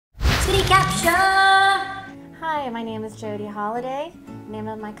CityCapture! Hi, my name is Jody Holliday. The name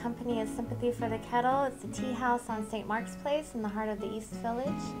of my company is Sympathy for the Kettle. It's a tea house on St. Mark's Place in the heart of the East Village.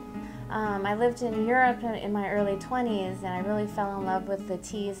 I lived in Europe in my early 20s, and I really fell in love with the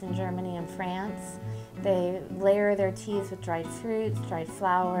teas in Germany and France. They layer their teas with dried fruits, dried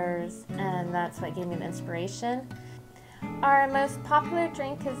flowers, and that's what gave me the inspiration. Our most popular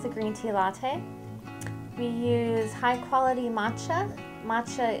drink is the green tea latte. We use high quality matcha.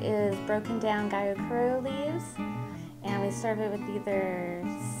 Matcha is broken down Gyokuro leaves, and we serve it with either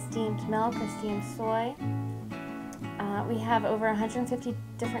steamed milk or steamed soy. We have over 150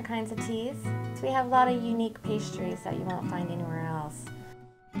 different kinds of teas. So we have a lot of unique pastries that you won't find anywhere else.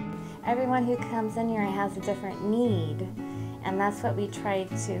 Everyone who comes in here has a different need, and that's what we try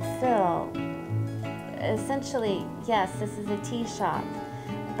to fill. Essentially, yes, this is a tea shop,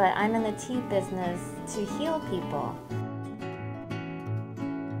 but I'm in the tea business to heal people.